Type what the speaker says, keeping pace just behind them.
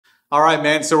All right,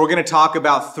 man. So we're going to talk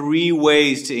about 3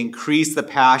 ways to increase the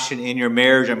passion in your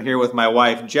marriage. I'm here with my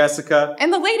wife, Jessica.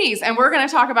 And the ladies. And I'm going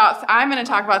to talk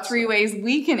about 3 ways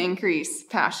we can increase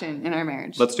passion in our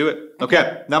marriage. Let's do it.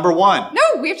 Okay. Number 1.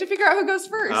 No, we have to figure out who goes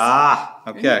first.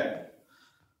 Okay.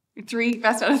 3,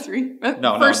 best out of 3.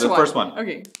 No, the first one.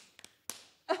 Okay.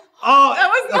 Oh, that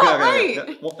was not right.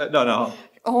 Okay. No.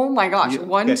 Oh my gosh.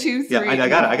 1, 2, 3. Yeah, I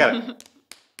got it.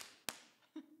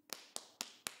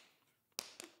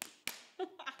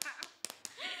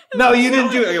 No, you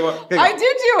didn't do it. Okay, I did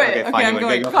do it. Okay, I'm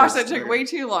going, gosh, that took way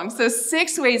too long. So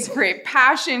 6 ways to create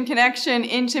passion, connection,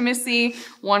 intimacy.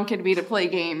 1 could be to play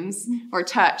games or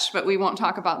touch, but we won't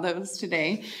talk about those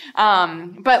today.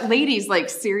 But ladies, like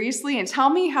seriously, and tell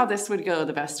me how this would go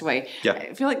the best way. Yeah.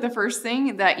 I feel like the first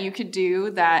thing that you could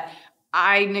do that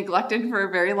I neglected for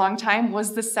a very long time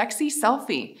was the sexy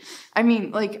selfie. I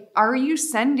mean, like, are you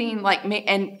sending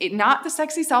not the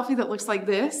sexy selfie that looks like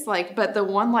this, but the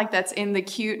one that's in the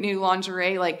cute new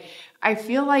lingerie, I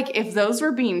feel like if those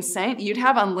were being sent, you'd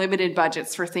have unlimited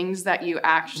budgets for things that you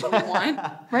actually want,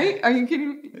 right? Are you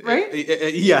kidding? Right?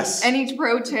 Yes. Any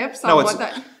pro tips on what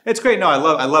that? It's great. No,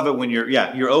 I love it when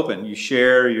you're open. You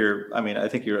share I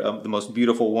think you're the most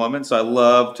beautiful woman. So I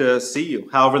love to see you,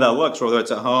 however that looks, whether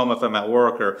it's at home, if I'm at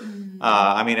work, or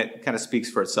it kind of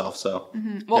speaks for itself. So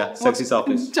sexy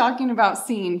selfies. Talking about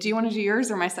seeing, do you want to do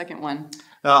yours or my second one?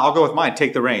 I'll go with mine.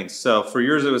 Take the reins. So for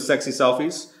yours, it was sexy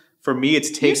selfies. For me, it's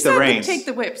take the reins. You said take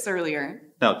the whips earlier.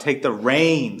 No, take the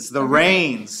reins. The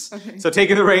reins. Okay. So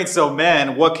taking the reins. So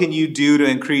men, what can you do to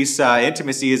increase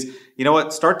intimacy? Is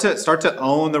start to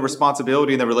own the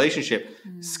responsibility in the relationship.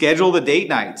 Schedule the date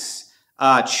nights.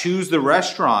 Choose the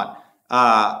restaurant.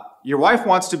 Your wife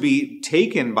wants to be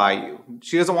taken by you.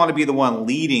 She doesn't want to be the one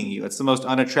leading you. It's the most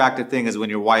unattractive thing is when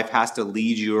your wife has to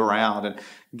lead you around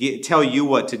and tell you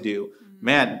what to do.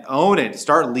 Man, own it.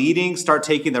 Start leading. Start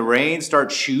taking the reins.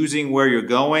 Start choosing where you're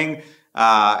going,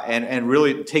 and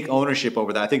really take ownership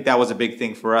over that. I think that was a big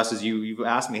thing for us. Is you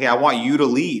asked me, hey, I want you to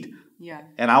lead. Yeah.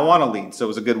 And I want to lead, so it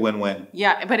was a good win-win.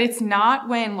 Yeah, but it's not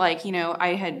when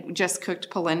I had just cooked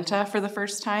polenta for the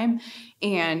first time,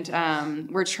 and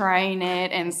we're trying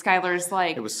it, and Skylar's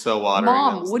like, it was so watery.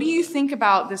 Mom, what do you think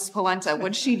about this polenta?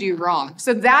 What'd she do wrong?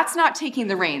 So that's not taking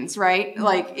the reins, right?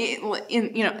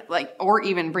 Or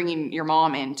even bringing your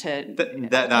mom into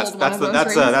that's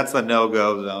the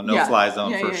no-go zone, no-fly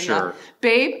zone for sure.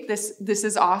 Babe, this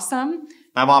is awesome.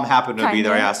 My mom happened to be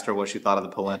there. I asked her what she thought of the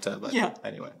polenta, but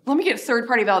anyway. Let me get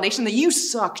third-party validation that you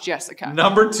suck, Jessica.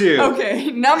 Number 2.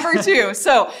 Okay, number 2.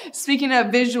 So speaking of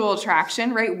visual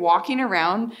attraction, right, walking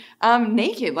around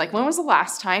naked. Like, when was the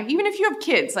last time? Even if you have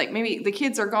kids, maybe the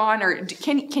kids are gone, or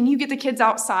can you get the kids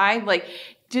outside?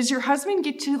 Does your husband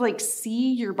get to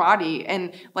see your body?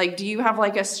 And do you have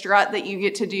a strut that you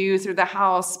get to do through the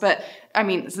house? But I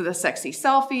mean, so the sexy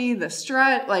selfie, the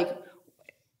strut,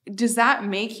 does that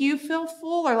make you feel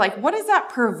full? Or what does that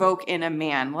provoke in a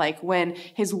man? When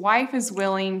his wife is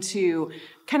willing to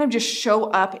kind of just show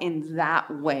up in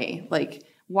that way,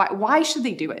 why should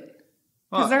they do it?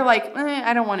 Because they're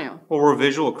I don't want to. Well, we're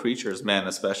visual creatures, men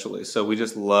especially. So we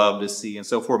just love to see. And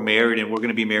so if we're married and we're going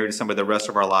to be married to somebody the rest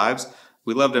of our lives,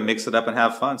 we love to mix it up and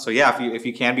have fun. So yeah, if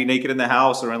you can be naked in the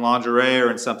house or in lingerie or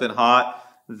in something hot,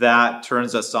 that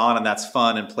turns us on, and that's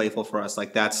fun and playful for us.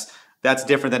 That's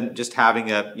different than just having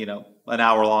an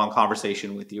hour-long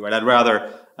conversation with you, right? I'd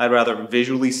rather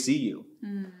visually see you.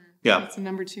 Yeah. That's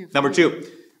number 2. Number 2,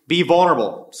 be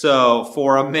vulnerable. So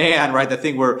for a man, right, the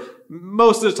thing we're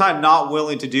most of the time not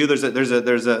willing to do, there's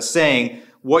a saying,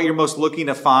 what you're most looking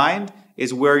to find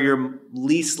is where you're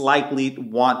least likely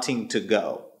wanting to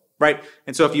go. Right?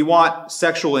 And so if you want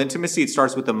sexual intimacy, it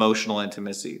starts with emotional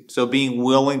intimacy. So being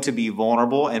willing to be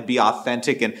vulnerable and be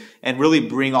authentic and really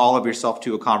bring all of yourself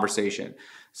to a conversation.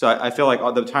 So I feel like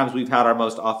all the times we've had our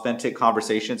most authentic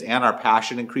conversations and our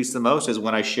passion increased the most is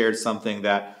when I shared something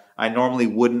that I normally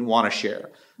wouldn't want to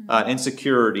share.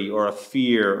 Insecurity or a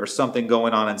fear or something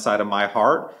going on inside of my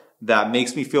heart that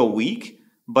makes me feel weak,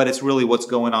 but it's really what's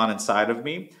going on inside of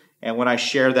me. And when I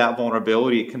share that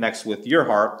vulnerability, it connects with your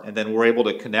heart, and then we're able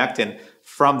to connect. And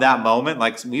from that moment,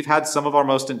 we've had some of our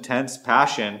most intense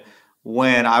passion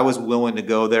when I was willing to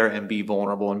go there and be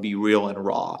vulnerable and be real and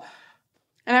raw.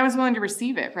 And I was willing to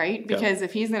receive it, right? Because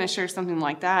if he's going to share something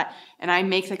like that and I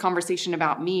make the conversation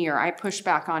about me, or I push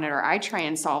back on it, or I try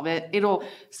and solve it, it'll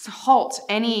halt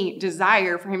any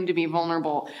desire for him to be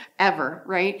vulnerable ever,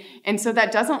 right? And so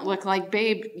that doesn't look like,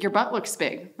 babe, your butt looks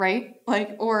big, right?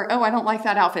 Or, oh, I don't like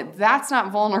that outfit. That's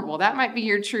not vulnerable. That might be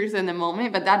your truth in the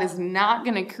moment, but that is not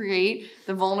going to create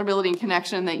the vulnerability and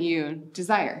connection that you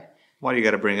desire. Why do you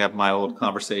got to bring up my old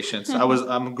conversations?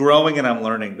 I'm growing and I'm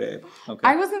learning, babe. Okay.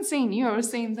 I wasn't saying you, I was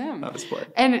saying them. That was what.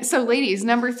 And so ladies,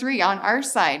 number 3 on our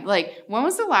side, like when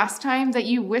was the last time that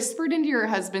you whispered into your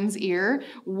husband's ear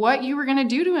what you were going to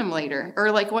do to him later,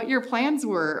 or like what your plans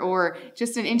were, or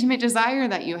just an intimate desire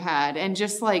that you had, and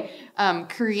just like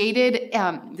created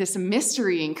this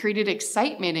mystery and created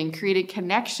excitement and created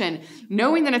connection,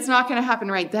 knowing that it's not going to happen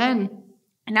right then.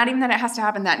 Not even that it has to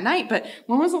happen that night, but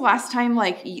when was the last time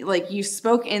like you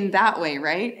spoke in that way,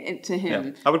 right, to him?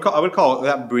 Yeah. I would call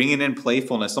that bringing in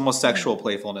playfulness, almost sexual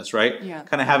playfulness, right? Yeah.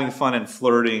 Kind of having fun and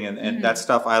flirting and that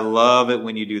stuff. I love it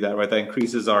when you do that, right? That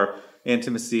increases our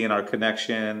intimacy and our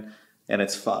connection, and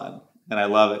it's fun, and I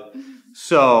love it.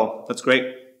 So that's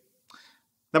great.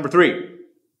 Number 3.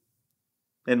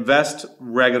 Invest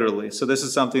regularly. So this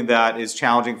is something that is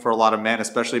challenging for a lot of men,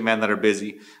 especially men that are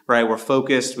busy, right? We're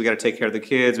focused. We got to take care of the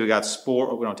kids. We got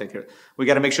sport. We don't take care. We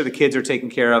got to make sure the kids are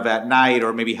taken care of at night,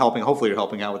 or maybe helping. Hopefully you're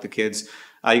helping out with the kids.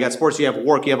 You got sports, you have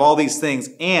work, you have all these things.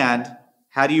 And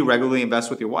how do you regularly invest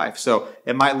with your wife? So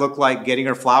it might look like getting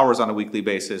her flowers on a weekly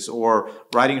basis, or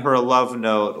writing her a love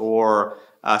note, or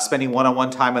spending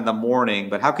one-on-one time in the morning.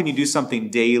 But how can you do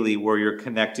something daily where you're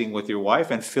connecting with your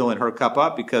wife and filling her cup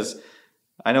up? Because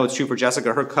I know it's true for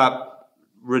Jessica. Her cup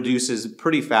reduces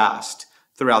pretty fast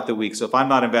throughout the week. So if I'm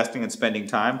not investing and spending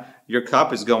time, your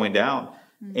cup is going down.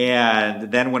 Mm-hmm.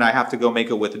 And then when I have to go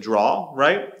make a withdrawal,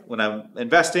 right? When I'm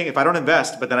investing, if I don't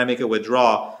invest, but then I make a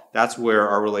withdrawal, that's where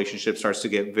our relationship starts to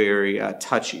get very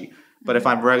touchy. But if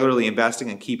I'm regularly investing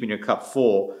and keeping your cup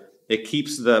full, it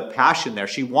keeps the passion there.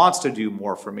 She wants to do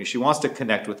more for me. She wants to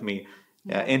connect with me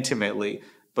intimately.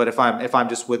 But if I'm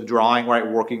just withdrawing, right,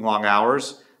 working long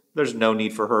hours, there's no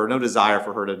need for her, no desire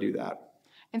for her to do that.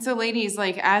 And so ladies,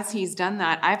 like as he's done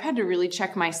that, I've had to really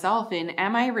check myself in,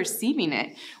 am I receiving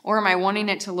it, or am I wanting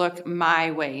it to look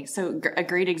my way? So a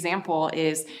great example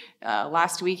is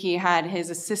last week he had his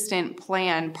assistant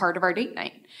plan part of our date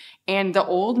night. And the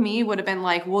old me would have been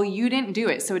like, well, you didn't do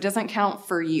it, so it doesn't count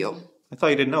for you. I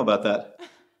thought you didn't know about that.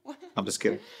 I'm just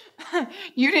kidding.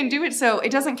 You didn't do it, so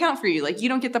it doesn't count for you. Like, you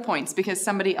don't get the points because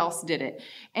somebody else did it.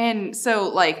 And so,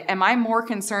 like, am I more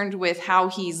concerned with how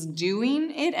he's doing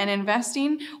it and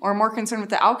investing, or more concerned with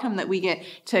the outcome that we get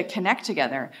to connect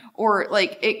together? Or,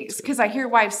 like, because I hear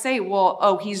wives say, well,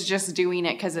 oh, he's just doing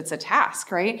it because it's a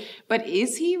task, right? But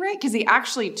is he, right? Because he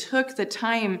actually took the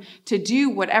time to do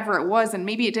whatever it was, and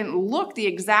maybe it didn't look the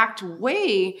exact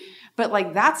way, but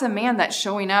like that's a man that's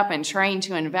showing up and trying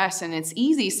to invest. And it's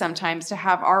easy sometimes to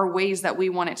have our ways that we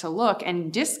want it to look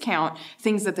and discount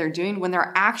things that they're doing when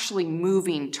they're actually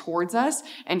moving towards us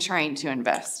and trying to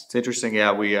invest. It's interesting.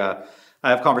 Yeah, I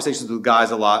have conversations with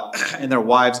guys a lot, and their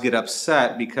wives get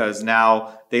upset because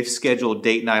now they've scheduled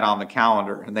date night on the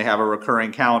calendar and they have a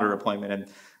recurring calendar appointment, and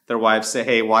their wives say,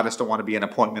 hey, well, I just don't want to be an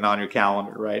appointment on your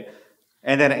calendar, right?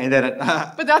 And then,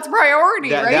 but that's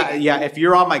priority, right? Yeah, if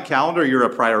you're on my calendar, you're a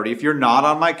priority. If you're not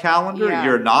on my calendar,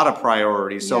 you're not a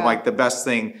priority. So, like, the best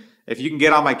thing, if you can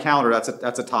get on my calendar,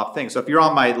 that's a top thing. So, if you're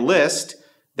on my list,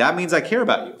 that means I care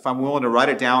about you. If I'm willing to write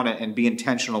it down and be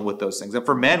intentional with those things. And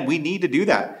for men, we need to do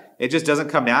that. It just doesn't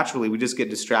come naturally. We just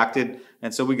get distracted.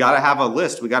 And so we got to have a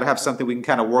list. We got to have something we can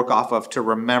kind of work off of to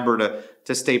remember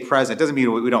to stay present. It doesn't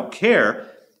mean we don't care.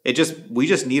 We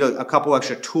just need a couple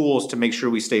extra tools to make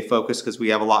sure we stay focused because we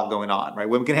have a lot going on, right?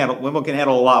 Women can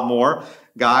handle a lot more.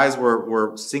 Guys,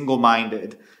 we're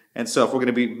single-minded. And so if we're going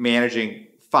to be managing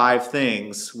 5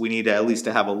 things, we need to at least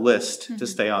to have a list to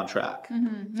stay on track.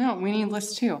 Mm-hmm. No, we need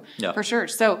lists too, for sure.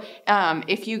 So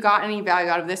if you got any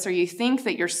value out of this, or you think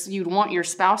that you'd want your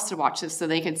spouse to watch this so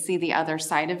they could see the other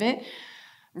side of it,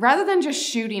 rather than just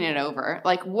shooting it over,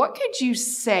 like what could you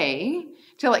say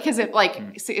to, like, because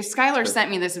if Skylar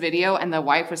sent me this video and the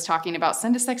wife was talking about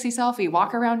send a sexy selfie,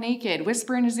 walk around naked,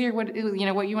 whisper in his ear what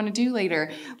you want to do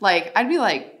later, like I'd be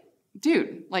like,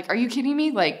 dude, like, are you kidding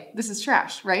me? Like, this is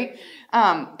trash, right?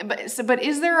 But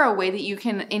is there a way that you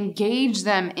can engage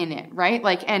them in it, right?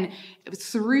 Like, and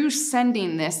through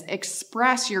sending this,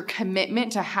 express your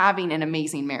commitment to having an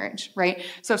amazing marriage, right?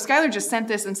 So if Skylar just sent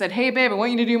this and said, hey, babe, I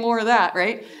want you to do more of that,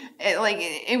 right?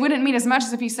 It wouldn't mean as much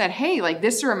as if he said, hey, like,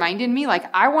 this reminded me, like,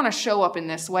 I want to show up in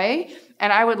this way,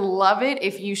 and I would love it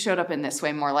if you showed up in this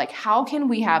way more. Like, how can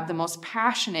we have the most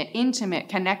passionate, intimate,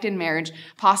 connected marriage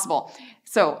possible?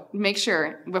 So make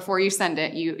sure before you send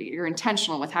it, you're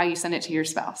intentional with how you send it to your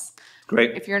spouse.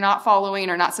 Great. If you're not following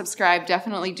or not subscribed,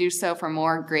 definitely do so for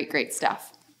more great, great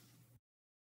stuff.